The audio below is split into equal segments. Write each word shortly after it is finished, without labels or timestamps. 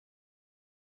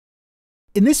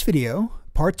In this video,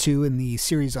 part 2 in the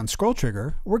series on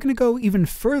ScrollTrigger, we're going to go even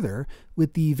further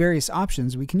with the various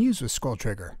options we can use with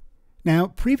ScrollTrigger. Now,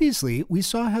 previously, we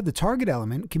saw how the target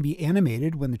element can be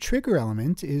animated when the trigger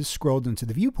element is scrolled into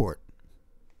the viewport.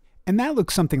 And that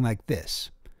looks something like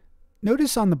this.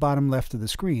 Notice on the bottom left of the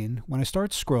screen, when I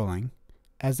start scrolling,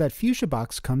 as that fuchsia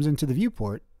box comes into the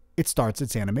viewport, it starts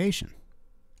its animation.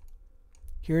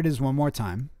 Here it is one more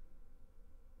time.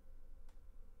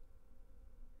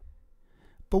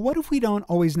 But what if we don't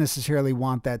always necessarily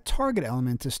want that target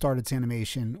element to start its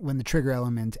animation when the trigger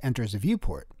element enters the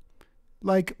viewport?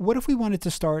 Like, what if we want it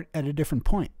to start at a different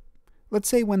point? Let's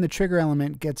say when the trigger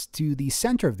element gets to the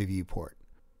center of the viewport,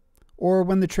 or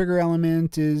when the trigger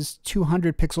element is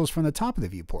 200 pixels from the top of the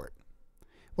viewport.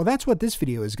 Well, that's what this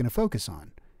video is going to focus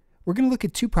on. We're going to look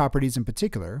at two properties in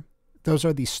particular. Those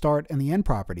are the start and the end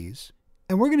properties,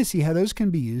 and we're going to see how those can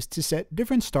be used to set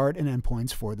different start and end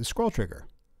points for the scroll trigger.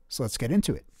 So let's get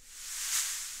into it.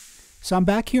 So I'm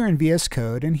back here in VS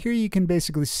Code, and here you can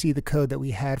basically see the code that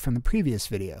we had from the previous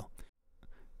video.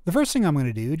 The first thing I'm going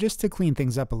to do, just to clean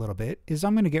things up a little bit, is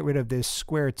I'm going to get rid of this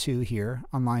square 2 here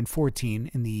on line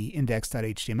 14 in the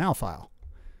index.html file.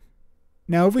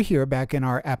 Now over here, back in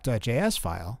our app.js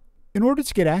file, in order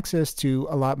to get access to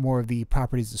a lot more of the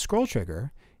properties of scroll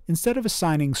trigger, instead of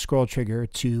assigning scroll trigger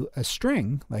to a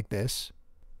string like this,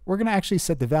 we're going to actually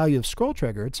set the value of scroll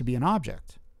trigger to be an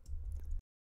object.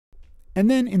 And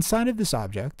then inside of this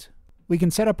object, we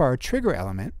can set up our trigger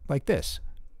element like this.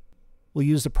 We'll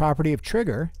use the property of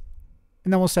trigger,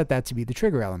 and then we'll set that to be the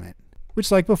trigger element,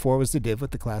 which like before was the div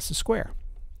with the class of square.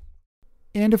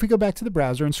 And if we go back to the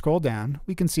browser and scroll down,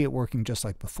 we can see it working just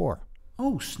like before.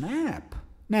 Oh, snap!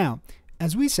 Now,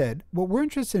 as we said, what we're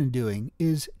interested in doing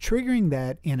is triggering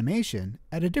that animation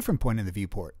at a different point in the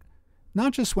viewport,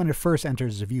 not just when it first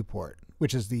enters the viewport,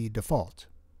 which is the default.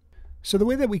 So the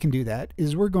way that we can do that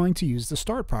is we're going to use the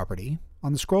start property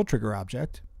on the scroll trigger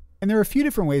object, and there are a few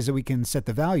different ways that we can set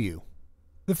the value.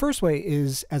 The first way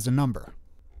is as a number.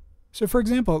 So for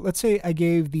example, let's say I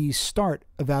gave the start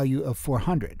a value of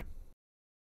 400.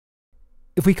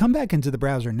 If we come back into the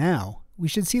browser now, we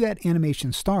should see that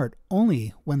animation start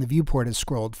only when the viewport is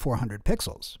scrolled 400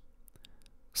 pixels.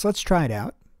 So let's try it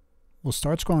out. We'll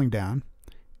start scrolling down,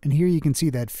 and here you can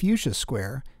see that fuchsia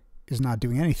square is not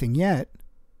doing anything yet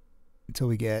until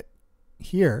we get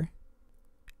here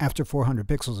after 400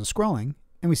 pixels of scrolling,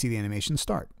 and we see the animation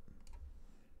start.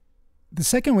 The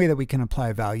second way that we can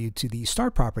apply value to the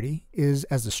start property is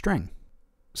as a string.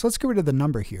 So let's get rid of the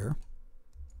number here,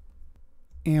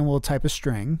 and we'll type a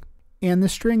string, and the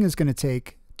string is going to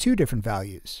take two different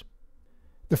values.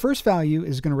 The first value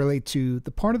is going to relate to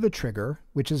the part of the trigger,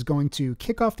 which is going to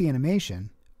kick off the animation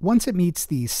once it meets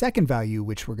the second value,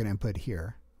 which we're going to input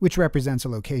here, which represents a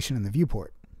location in the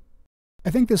viewport. I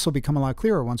think this will become a lot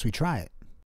clearer once we try it.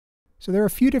 So there are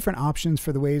a few different options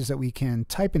for the ways that we can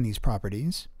type in these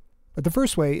properties. But the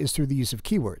first way is through the use of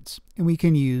keywords, and we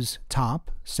can use top,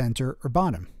 center, or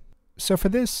bottom. So for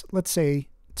this, let's say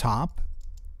top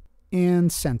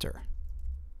and center.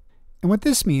 And what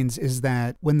this means is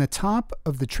that when the top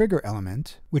of the trigger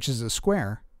element, which is a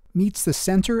square, meets the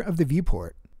center of the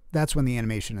viewport, that's when the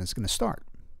animation is going to start.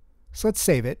 So let's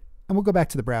save it, and we'll go back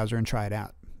to the browser and try it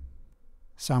out.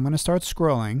 So I'm going to start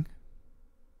scrolling,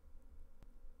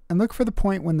 and look for the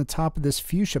point when the top of this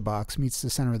fuchsia box meets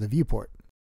the center of the viewport.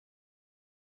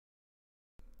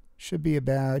 Should be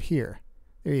about here.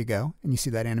 There you go, and you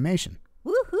see that animation.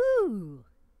 Woohoo!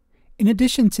 In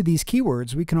addition to these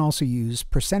keywords, we can also use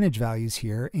percentage values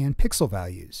here and pixel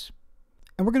values.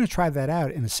 And we're going to try that out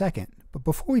in a second. But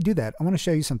before we do that, I want to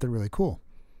show you something really cool.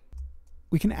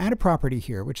 We can add a property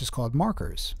here, which is called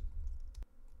markers.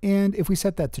 And if we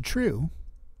set that to true,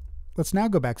 let's now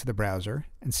go back to the browser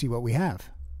and see what we have.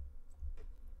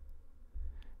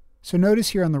 So notice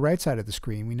here on the right side of the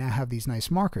screen, we now have these nice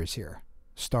markers here.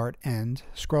 Start, end,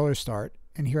 scroller start,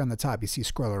 and here on the top you see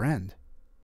scroller end.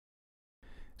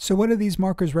 So what do these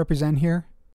markers represent here?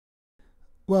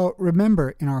 Well,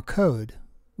 remember in our code,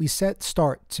 we set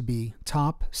start to be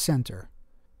top, center.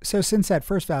 So since that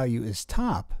first value is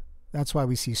top, that's why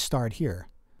we see start here.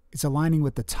 It's aligning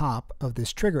with the top of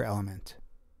this trigger element.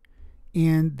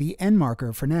 And the end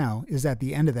marker for now is at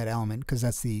the end of that element because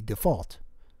that's the default.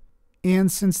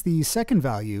 And since the second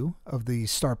value of the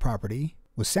start property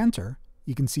was center,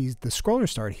 you can see the scroller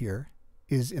start here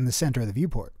is in the center of the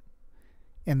viewport.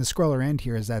 And the scroller end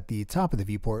here is at the top of the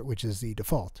viewport, which is the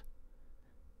default.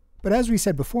 But as we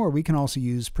said before, we can also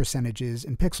use percentages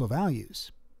and pixel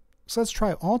values. So let's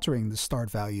try altering the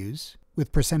start values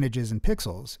with percentages and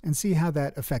pixels and see how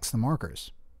that affects the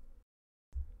markers.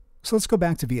 So let's go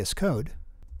back to VS Code.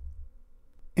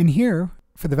 And here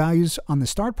for the values on the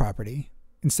start property,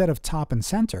 instead of top and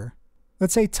center,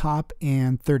 let's say top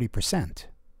and 30%.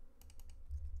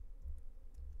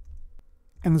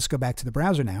 And let's go back to the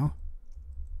browser now.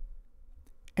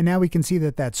 And now we can see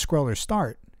that that scroller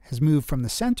start has moved from the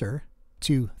center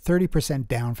to 30%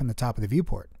 down from the top of the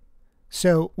viewport.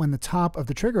 So when the top of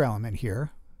the trigger element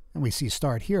here, and we see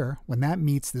start here, when that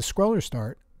meets the scroller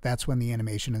start, that's when the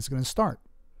animation is going to start.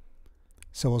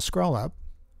 So we'll scroll up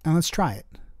and let's try it.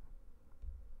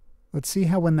 Let's see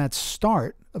how when that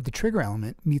start of the trigger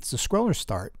element meets the scroller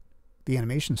start, the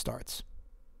animation starts.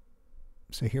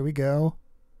 So here we go.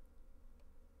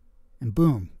 And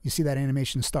boom, you see that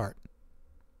animation start.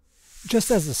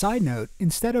 Just as a side note,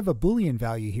 instead of a Boolean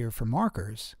value here for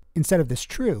markers, instead of this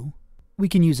true, we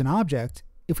can use an object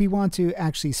if we want to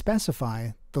actually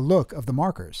specify the look of the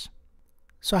markers.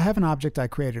 So I have an object I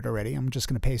created already. I'm just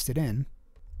going to paste it in.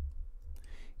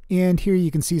 And here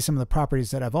you can see some of the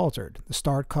properties that I've altered. The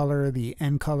start color, the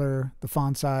end color, the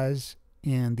font size,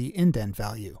 and the indent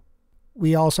value.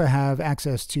 We also have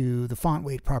access to the font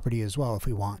weight property as well if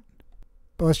we want.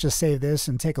 But let's just save this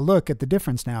and take a look at the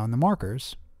difference now in the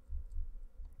markers.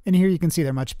 And here you can see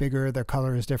they're much bigger, their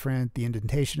color is different, the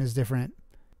indentation is different.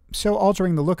 So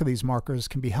altering the look of these markers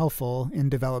can be helpful in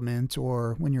development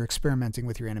or when you're experimenting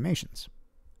with your animations.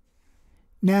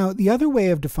 Now, the other way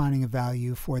of defining a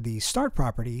value for the start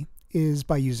property is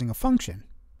by using a function.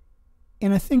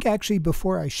 And I think actually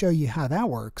before I show you how that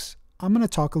works, I'm going to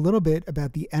talk a little bit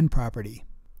about the end property.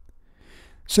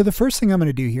 So the first thing I'm going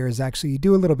to do here is actually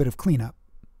do a little bit of cleanup.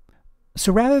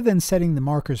 So rather than setting the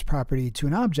markers property to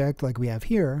an object like we have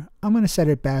here, I'm going to set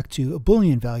it back to a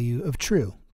Boolean value of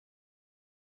true.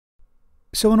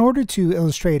 So in order to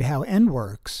illustrate how end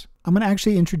works, I'm going to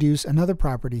actually introduce another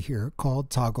property here called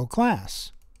toggle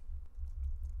class.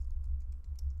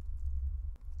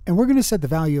 And we're going to set the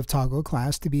value of toggle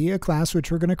class to be a class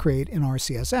which we're going to create in our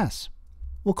CSS.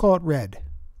 We'll call it red.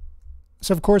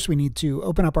 So of course we need to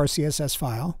open up our CSS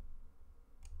file.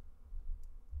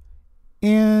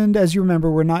 And as you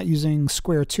remember, we're not using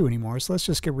square2 anymore, so let's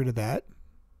just get rid of that.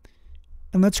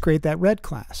 And let's create that red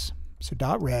class. So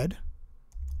 .red.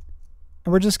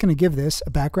 And we're just going to give this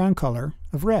a background color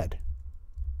of red.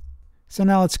 So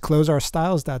now let's close our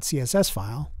styles.css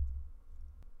file.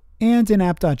 And in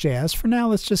app.js, for now,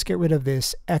 let's just get rid of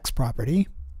this x property.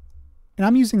 And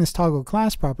I'm using this toggle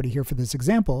class property here for this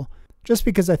example, just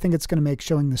because I think it's going to make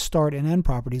showing the start and end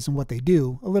properties and what they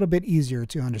do a little bit easier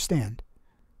to understand.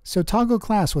 So toggle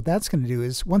class, what that's going to do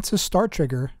is once the start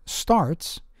trigger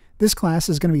starts, this class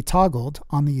is going to be toggled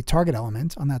on the target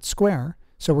element, on that square.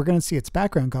 So we're going to see its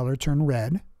background color turn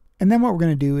red. And then what we're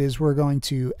going to do is we're going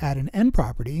to add an end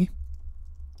property.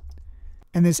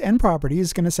 And this end property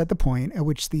is going to set the point at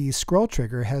which the scroll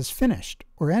trigger has finished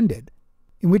or ended.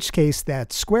 In which case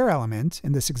that square element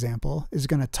in this example is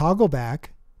going to toggle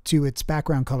back to its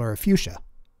background color of fuchsia.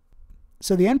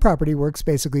 So the end property works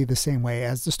basically the same way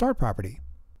as the start property.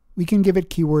 We can give it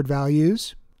keyword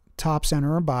values, top,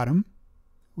 center, or bottom.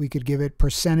 We could give it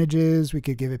percentages, we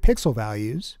could give it pixel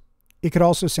values. It could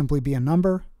also simply be a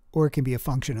number, or it can be a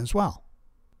function as well.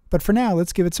 But for now,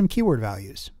 let's give it some keyword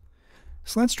values.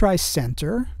 So let's try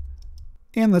center,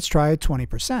 and let's try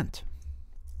 20%.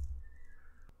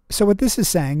 So what this is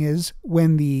saying is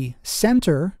when the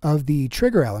center of the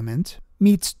trigger element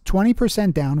meets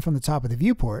 20% down from the top of the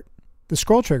viewport, the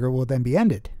scroll trigger will then be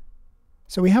ended.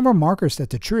 So we have our marker set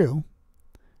to true.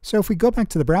 So if we go back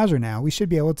to the browser now, we should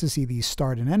be able to see these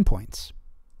start and end points.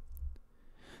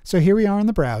 So here we are in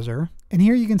the browser, and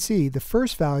here you can see the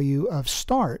first value of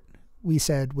start we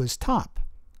said was top.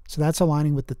 So that's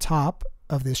aligning with the top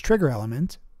of this trigger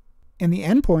element. And the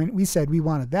endpoint, we said we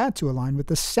wanted that to align with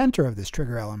the center of this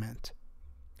trigger element.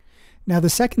 Now the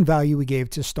second value we gave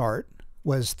to start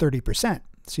was 30%.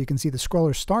 So you can see the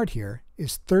scroller start here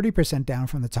is 30% down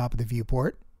from the top of the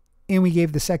viewport. And we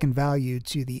gave the second value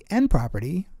to the end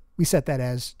property. We set that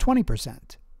as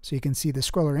 20%. So you can see the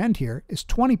scroller end here is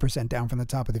 20% down from the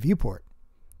top of the viewport.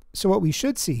 So what we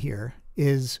should see here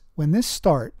is when this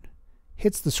start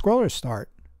hits the scroller start,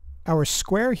 our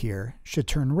square here should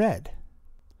turn red.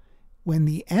 When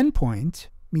the endpoint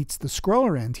meets the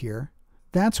scroller end here,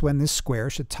 that's when this square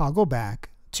should toggle back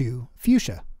to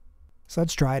fuchsia. So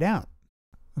let's try it out.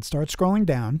 Let's start scrolling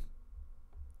down.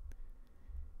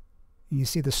 And you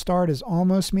see the start is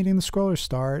almost meeting the scroller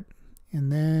start.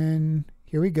 And then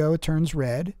here we go, it turns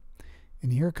red.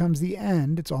 And here comes the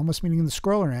end. It's almost meeting the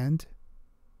scroller end.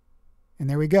 And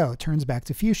there we go, it turns back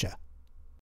to fuchsia.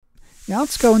 Now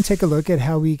let's go and take a look at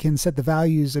how we can set the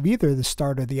values of either the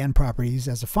start or the end properties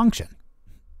as a function.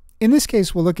 In this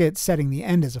case, we'll look at setting the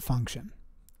end as a function.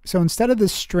 So instead of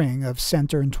this string of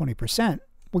center and 20%,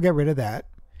 We'll get rid of that.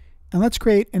 And let's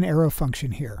create an arrow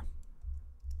function here.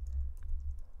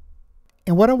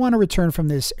 And what I want to return from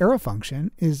this arrow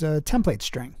function is a template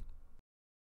string.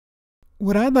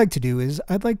 What I'd like to do is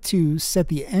I'd like to set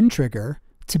the end trigger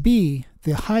to be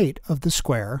the height of the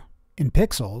square in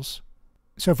pixels.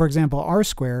 So for example, our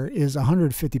square is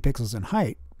 150 pixels in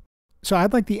height. So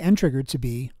I'd like the end trigger to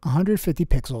be 150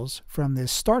 pixels from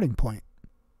this starting point.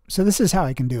 So this is how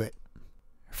I can do it.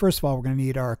 First of all, we're going to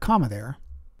need our comma there.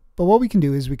 But what we can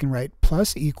do is we can write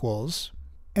plus equals,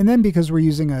 and then because we're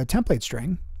using a template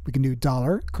string, we can do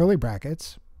dollar, curly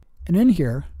brackets, and in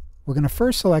here, we're going to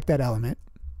first select that element,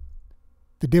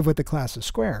 the div with the class of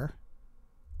square.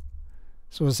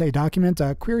 So we'll say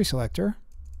document.querySelector,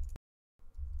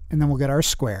 and then we'll get our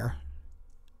square.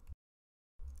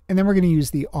 And then we're going to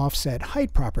use the offset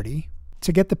height property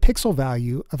to get the pixel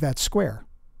value of that square.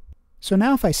 So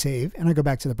now if I save and I go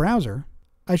back to the browser,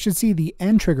 I should see the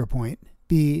end trigger point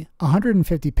be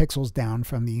 150 pixels down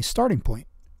from the starting point.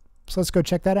 So let's go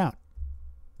check that out.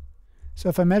 So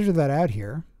if I measure that out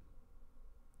here,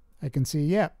 I can see,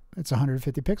 yeah, it's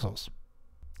 150 pixels.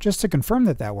 Just to confirm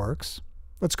that that works,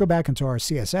 let's go back into our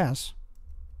CSS.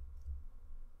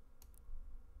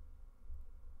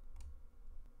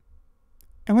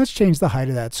 And let's change the height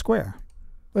of that square.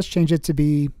 Let's change it to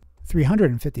be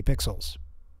 350 pixels.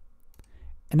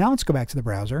 And now let's go back to the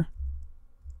browser.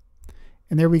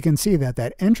 And there we can see that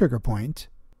that end trigger point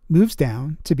moves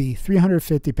down to be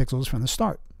 350 pixels from the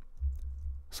start.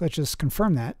 So let's just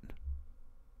confirm that.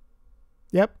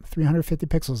 Yep, 350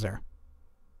 pixels there.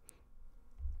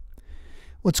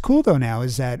 What's cool though now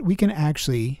is that we can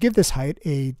actually give this height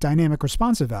a dynamic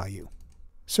responsive value.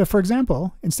 So for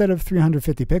example, instead of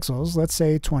 350 pixels, let's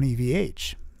say 20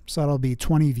 VH. So that'll be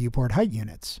 20 viewport height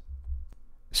units.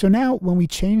 So now when we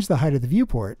change the height of the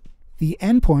viewport, the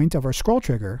endpoint of our scroll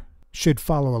trigger should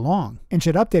follow along and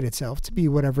should update itself to be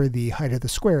whatever the height of the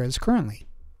square is currently.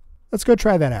 Let's go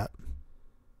try that out.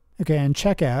 Okay, and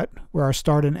check out where our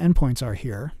start and endpoints are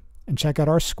here, and check out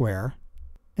our square.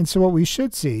 And so what we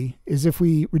should see is if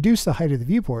we reduce the height of the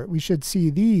viewport, we should see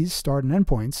these start and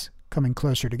endpoints coming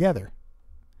closer together.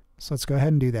 So let's go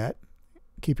ahead and do that.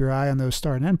 Keep your eye on those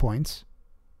start and endpoints.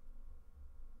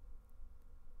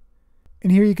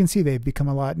 And here you can see they've become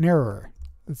a lot narrower.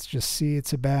 Let's just see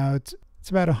it's about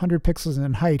 100 pixels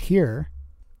in height here.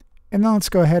 And then let's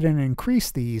go ahead and increase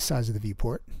the size of the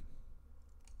viewport.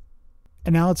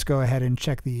 And now let's go ahead and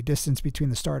check the distance between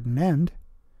the start and end.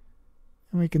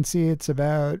 And we can see it's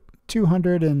about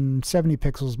 270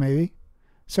 pixels maybe.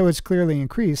 So it's clearly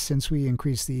increased since we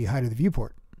increased the height of the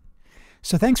viewport.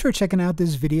 So thanks for checking out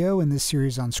this video in this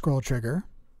series on ScrollTrigger.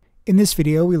 In this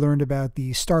video, we learned about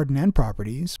the start and end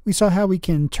properties. We saw how we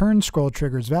can turn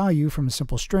ScrollTrigger's value from a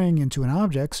simple string into an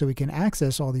object so we can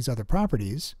access all these other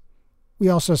properties. We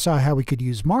also saw how we could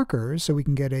use markers so we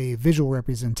can get a visual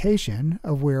representation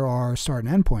of where our start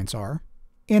and end points are.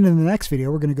 And in the next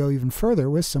video, we're going to go even further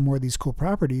with some more of these cool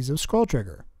properties of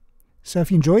ScrollTrigger. So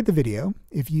if you enjoyed the video,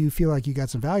 if you feel like you got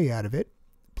some value out of it,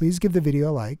 please give the video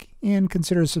a like and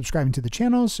consider subscribing to the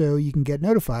channel so you can get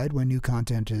notified when new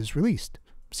content is released.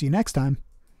 See you next time.